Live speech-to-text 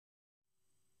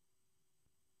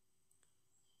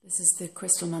This is the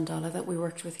crystal mandala that we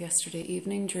worked with yesterday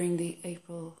evening during the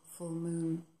April full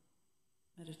moon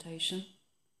meditation,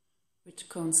 which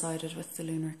coincided with the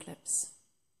lunar eclipse.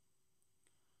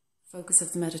 The focus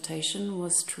of the meditation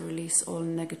was to release all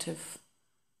negative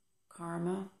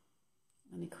karma,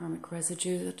 any karmic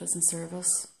residue that doesn't serve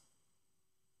us,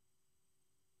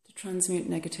 to transmute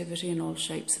negativity in all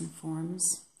shapes and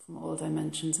forms from all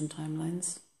dimensions and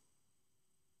timelines,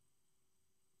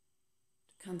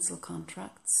 to cancel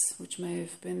contracts which may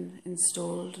have been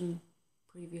installed in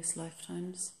previous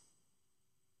lifetimes,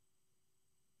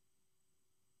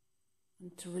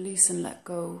 and to release and let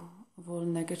go of all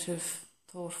negative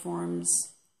thought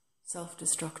forms,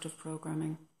 self-destructive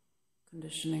programming,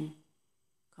 conditioning,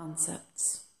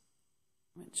 concepts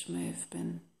which may have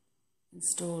been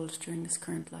installed during this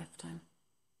current lifetime.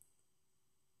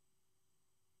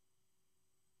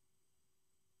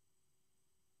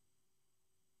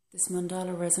 This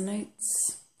mandala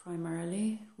resonates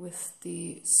primarily with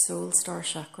the soul star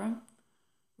chakra,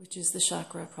 which is the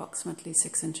chakra approximately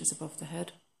 6 inches above the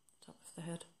head, top of the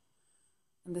head.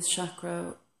 And this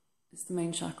chakra is the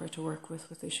main chakra to work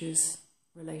with issues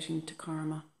relating to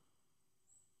karma.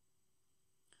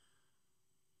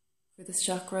 For this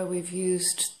chakra, we've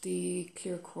used the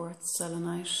clear quartz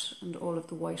selenite and all of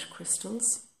the white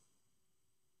crystals.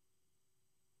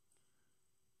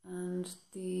 And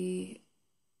the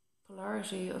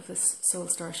polarity of this soul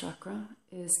star chakra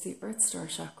is the earth star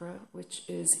chakra, which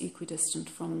is equidistant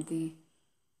from the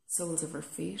soles of our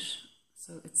feet.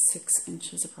 So it's 6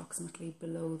 inches approximately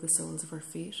below the soles of our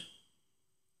feet.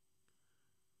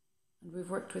 And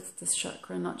we've worked with this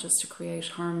chakra not just to create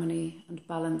harmony and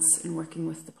balance in working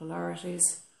with the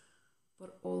polarities,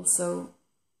 but also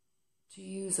to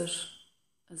use it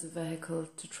as a vehicle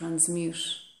to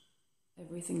transmute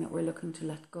everything that we're looking to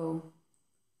let go,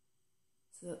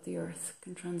 so that the earth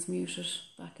can transmute it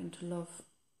back into love.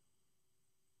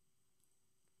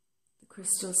 The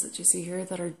crystals that you see here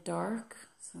that are dark,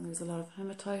 so there's a lot of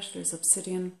hematite, there's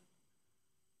obsidian,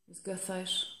 there's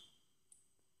goethite.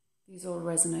 These all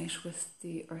resonate with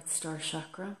the earth star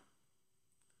chakra.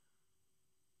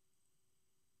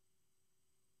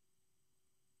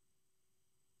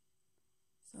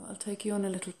 So I'll take you on a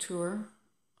little tour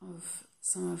of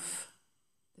some of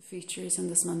the features in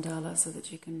this mandala so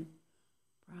that you can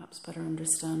perhaps better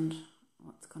understand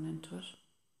what's gone into it.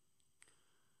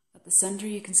 At the centre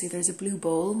you can see there's a blue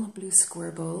bowl, a blue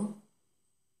square bowl.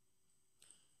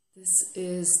 This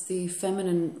is the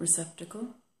feminine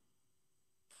receptacle.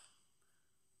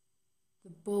 The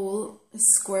bowl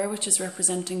is square, which is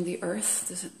representing the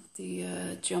earth,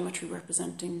 the geometry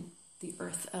representing the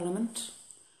earth element.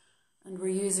 And we're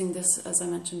using this, as I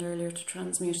mentioned earlier, to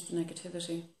transmute the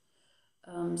negativity.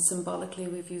 Symbolically,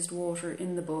 we've used water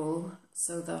in the bowl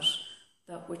so that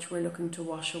that which we're looking to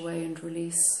wash away and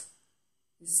release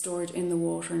is stored in the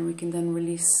water, and we can then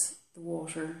release the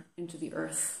water into the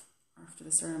earth after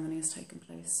the ceremony has taken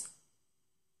place.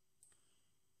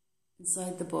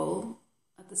 Inside the bowl,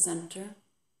 at the centre,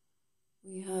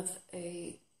 we have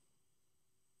a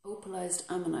opalized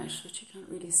ammonite, which you can't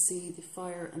really see the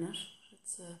fire in it.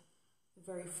 It's a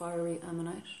very fiery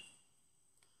ammonite.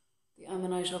 The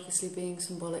ammonite obviously being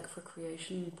symbolic for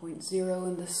creation, point 0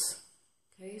 in this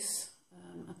case,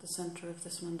 at the centre of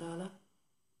this mandala.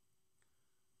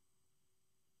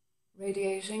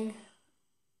 Radiating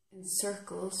in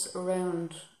circles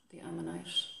around the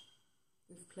ammonite,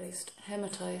 we've placed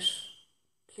hematite,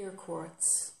 clear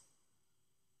quartz,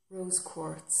 rose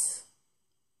quartz,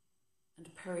 and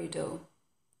peridot.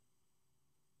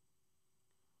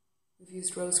 We've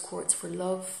used rose quartz for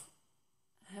love,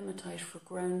 hematite for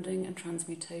grounding and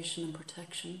transmutation and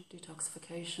protection,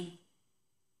 detoxification,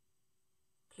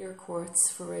 clear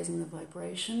quartz for raising the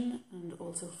vibration and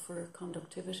also for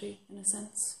conductivity in a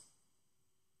sense.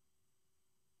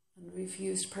 And we've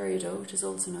used peridot, which is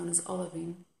also known as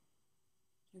olivine,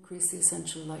 to increase the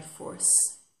essential life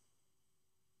force.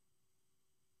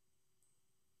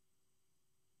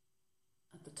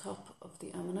 At the top of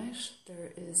the ammonite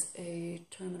there is a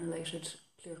terminated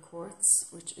clear quartz,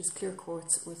 which is clear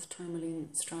quartz with tourmaline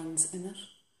strands in it.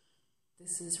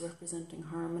 This is representing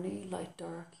harmony, light,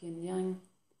 dark, yin, yang,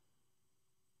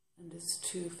 and is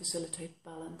to facilitate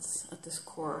balance at this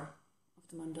core of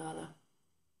the mandala.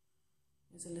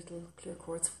 There's a little clear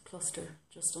quartz cluster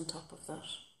just on top of that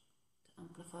to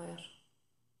amplify it.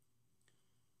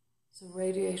 So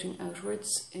radiating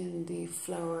outwards in the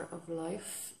flower of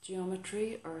life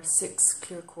geometry are 6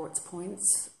 clear quartz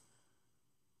points.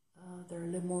 There are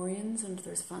Lemurians and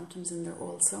there's phantoms in there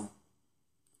also.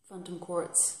 Phantom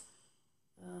quartz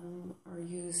are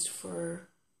used for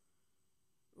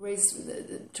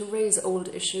raise old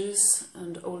issues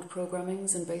and old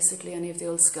programmings and basically any of the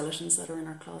old skeletons that are in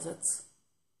our closets.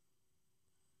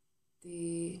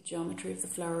 The geometry of the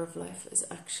flower of life is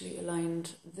actually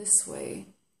aligned this way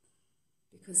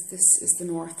because this is the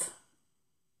north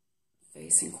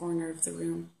facing corner of the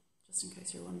room, just in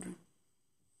case you're wondering.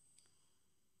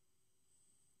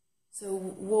 So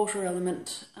water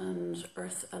element and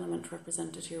earth element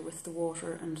represented here with the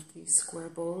water and the square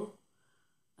bowl.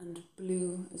 And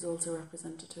blue is also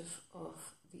representative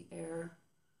of the air.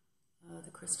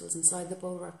 The crystals inside the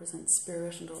bowl represent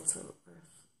spirit and also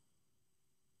earth.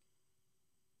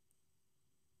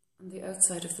 On the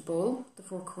outside of the bowl, the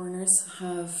four corners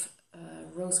have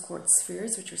rose quartz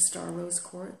spheres, which are star rose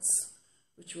quartz,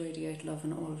 which radiate love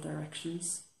in all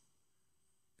directions.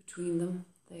 Between them,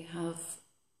 they have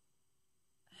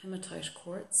hematite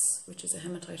quartz, which is a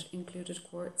hematite included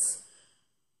quartz.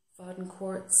 Faden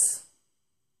quartz,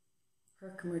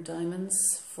 Herkimer diamonds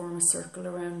form a circle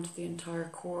around the entire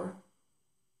core.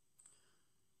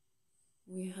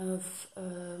 We have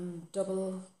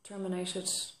double terminated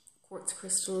quartz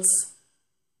crystals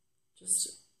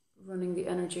just running the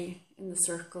energy in the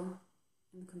circle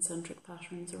in concentric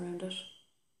patterns around it.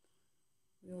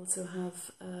 We also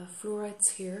have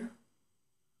fluorites here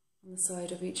on the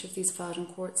side of each of these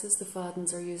Faden quartzes. The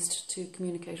Fadens are used to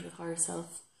communicate with higher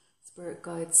self, spirit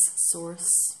guides, source.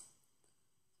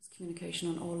 It's communication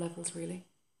on all levels really.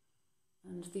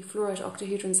 And the fluorite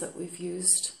octahedrons that we've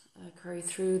used carry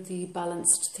through the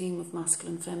balanced theme of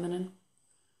masculine feminine.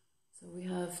 So we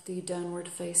have the downward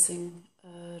facing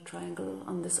triangle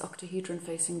on this octahedron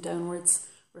facing downwards,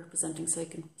 representing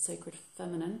sacred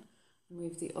feminine, and we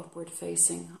have the upward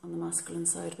facing on the masculine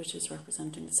side, which is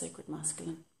representing the sacred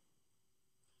masculine.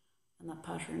 And that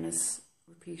pattern is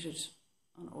repeated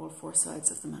on all four sides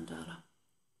of the mandala.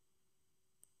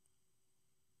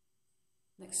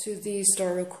 Next to the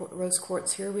star rose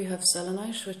quartz here, we have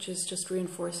selenite, which is just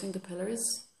reinforcing the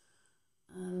pillars.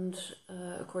 And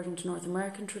according to North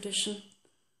American tradition,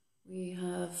 we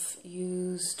have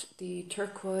used the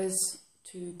turquoise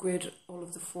to grid all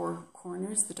of the four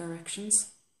corners, the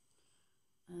directions.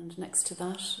 And next to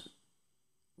that,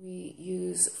 we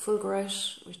use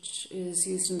fulgurite, which is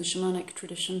used in the shamanic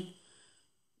tradition.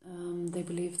 They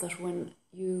believe that when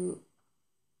you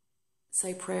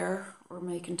say prayer or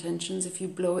make intentions, if you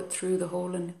blow it through the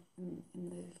hole in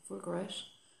the fulgurite,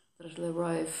 that it'll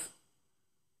arrive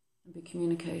and be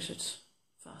communicated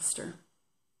faster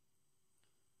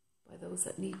by those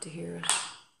that need to hear it.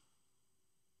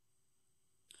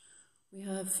 We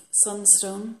have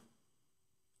sunstone.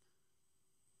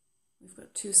 We've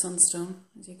got two sunstone,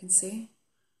 as you can see.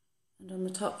 And on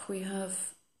the top we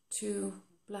have two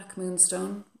black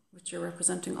moonstone, which are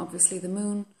representing obviously the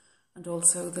moon and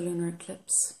also the lunar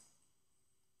eclipse.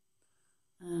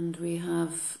 And we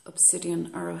have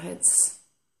obsidian arrowheads,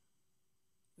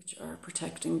 which are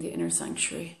protecting the inner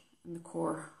sanctuary in the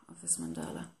core of this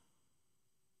mandala.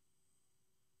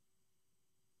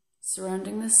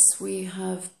 Surrounding this, we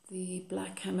have the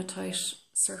black hematite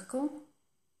circle,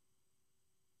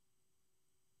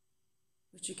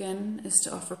 which again is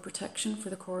to offer protection for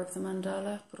the core of the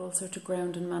mandala, but also to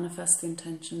ground and manifest the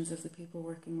intentions of the people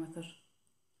working with it,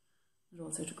 and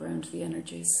also to ground the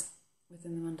energies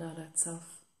within the mandala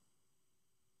itself.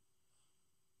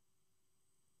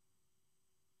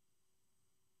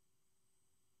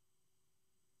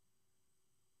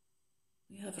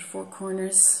 We have at four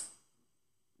corners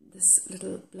this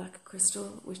little black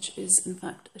crystal, which is in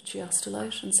fact a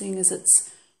chiastolite, and seeing as it's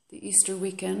the Easter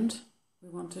weekend, we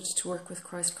wanted to work with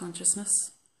Christ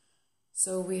consciousness.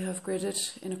 So we have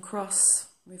gridded in a cross,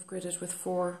 we've gridded with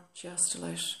four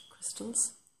chiastolite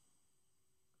crystals.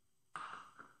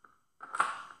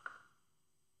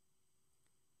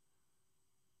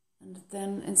 And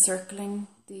then encircling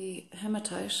the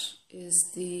hematite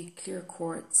is the clear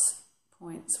quartz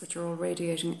points, which are all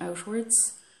radiating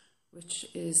outwards, which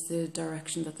is the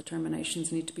direction that the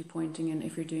terminations need to be pointing in.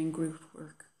 If you're doing group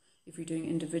work, if you're doing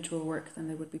individual work, then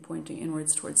they would be pointing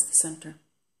inwards towards the center.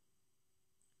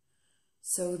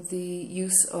 So the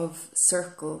use of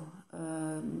circle,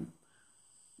 the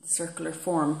circular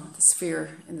form, the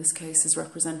sphere in this case, is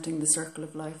representing the circle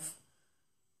of life,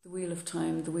 the wheel of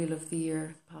time, the wheel of the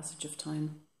year, the passage of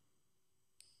time.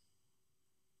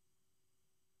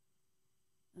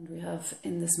 And we have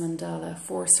in this mandala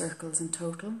 4 circles in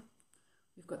total.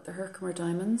 We've got the Herkimer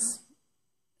diamonds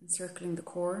encircling the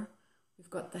core. We've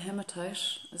got the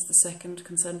hematite as the second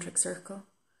concentric circle.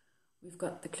 We've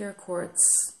got the clear quartz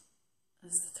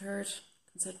as the third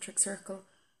concentric circle.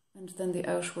 And then the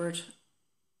outward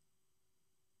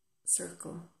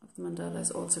circle of the mandala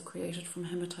is also created from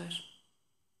hematite.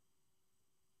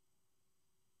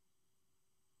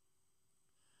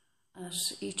 at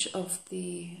each of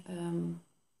the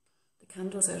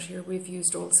candles out here, we've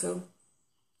used also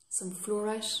some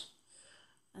fluorite,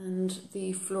 and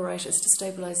the fluorite is to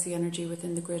stabilize the energy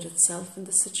within the grid itself in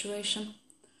this situation.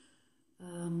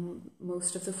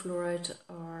 Most of the fluorite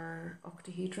are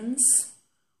octahedrons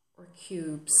or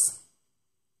cubes.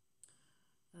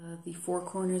 The four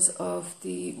corners of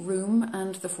the room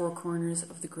and the four corners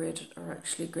of the grid are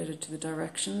actually gridded to the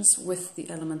directions with the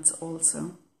elements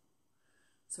also.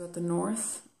 So at the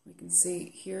north, we can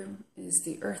see here is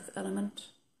the earth element,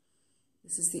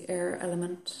 this is the air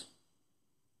element,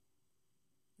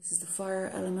 this is the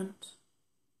fire element,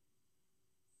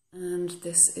 and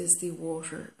this is the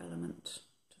water element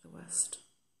to the west.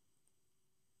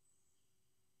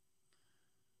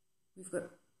 We've got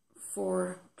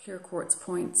 4 clear quartz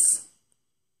points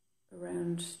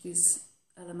around these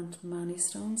element mani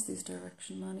stones, these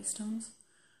direction mani stones.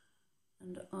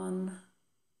 And on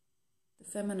the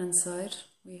feminine side,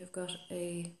 we have got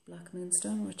a black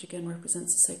moonstone, which again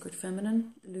represents the sacred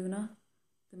feminine, Luna,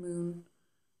 the moon,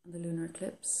 and the lunar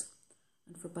eclipse.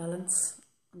 And for balance,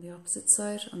 on the opposite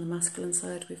side, on the masculine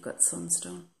side, we've got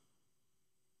sunstone.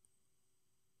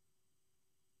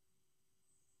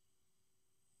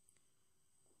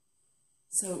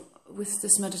 So with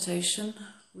this meditation,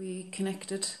 we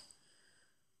connected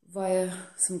via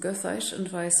some goethite and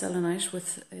via selenite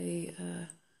with a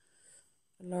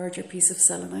larger piece of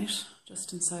selenite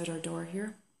just inside our door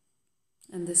here.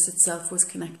 And this itself was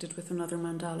connected with another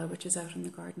mandala, which is out in the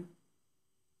garden.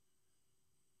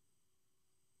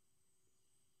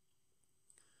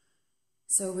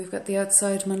 So we've got the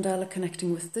outside mandala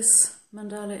connecting with this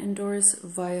mandala indoors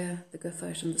via the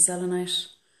goethite and the selenite,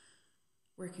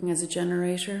 working as a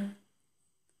generator,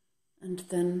 and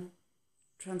then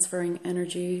transferring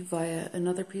energy via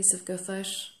another piece of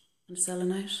goethite and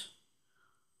selenite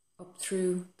up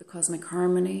through the cosmic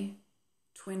harmony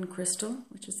twin crystal,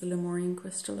 which is the Lemurian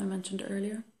crystal I mentioned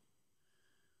earlier.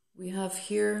 We have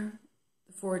here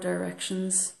the 4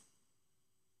 directions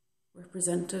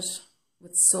represented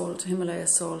with salt, Himalaya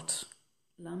salt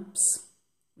lamps,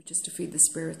 which is to feed the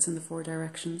spirits in the 4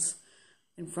 directions.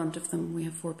 In front of them we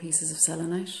have 4 pieces of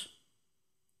selenite.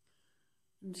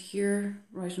 And here,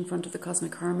 right in front of the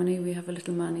cosmic harmony, we have a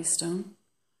little mani stone,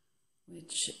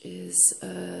 which is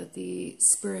the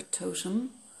spirit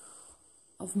totem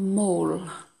of mole.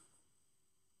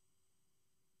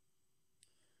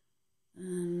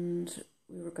 And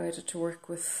we were guided to work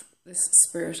with this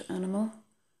spirit animal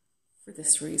for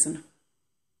this reason.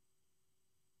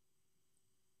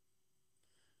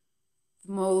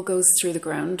 The mole goes through the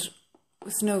ground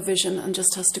with no vision and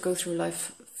just has to go through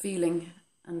life feeling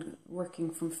and working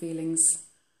from feelings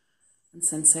and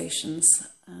sensations,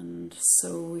 and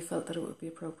so we felt that it would be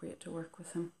appropriate to work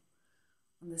with him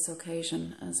on this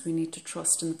occasion, as we need to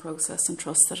trust in the process and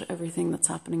trust that everything that's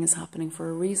happening is happening for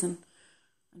a reason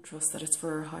and trust that it's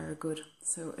for our higher good.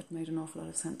 So it made an awful lot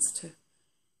of sense to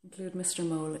include Mr.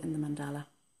 Mole in the mandala.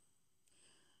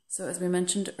 So as we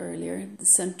mentioned earlier, the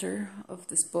centre of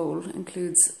this bowl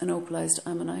includes an opalized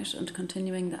ammonite, and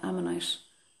continuing the ammonite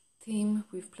theme,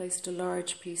 we've placed a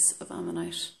large piece of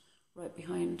ammonite right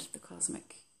behind the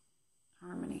cosmic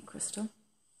harmony crystal.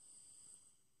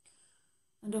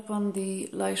 And up on the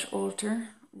light altar,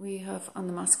 we have on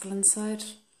the masculine side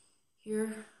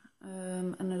here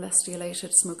an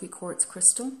celestialated smoky quartz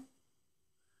crystal.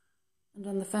 And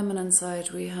on the feminine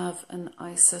side, we have an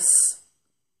Isis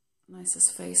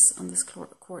face on this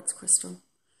quartz crystal.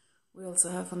 We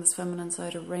also have on this feminine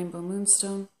side a rainbow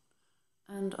moonstone,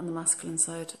 and on the masculine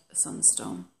side a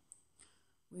sunstone.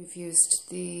 We've used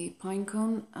the pine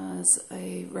cone as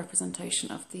a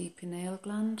representation of the pineal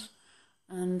gland,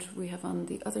 and we have on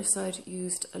the other side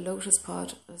used a lotus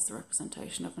pod as the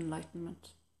representation of enlightenment.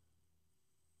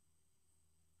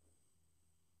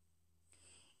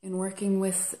 In working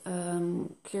with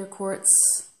clear quartz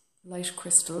light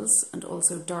crystals and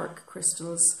also dark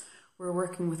crystals, we're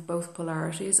working with both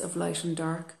polarities of light and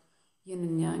dark, yin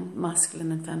and yang,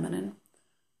 masculine and feminine,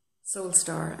 soul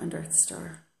star and earth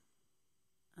star.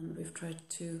 And we've tried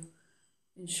to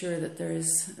ensure that there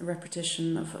is a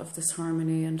repetition of this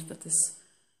harmony and that this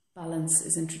balance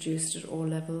is introduced at all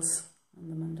levels on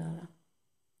the mandala.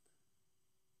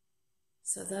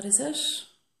 So that is it.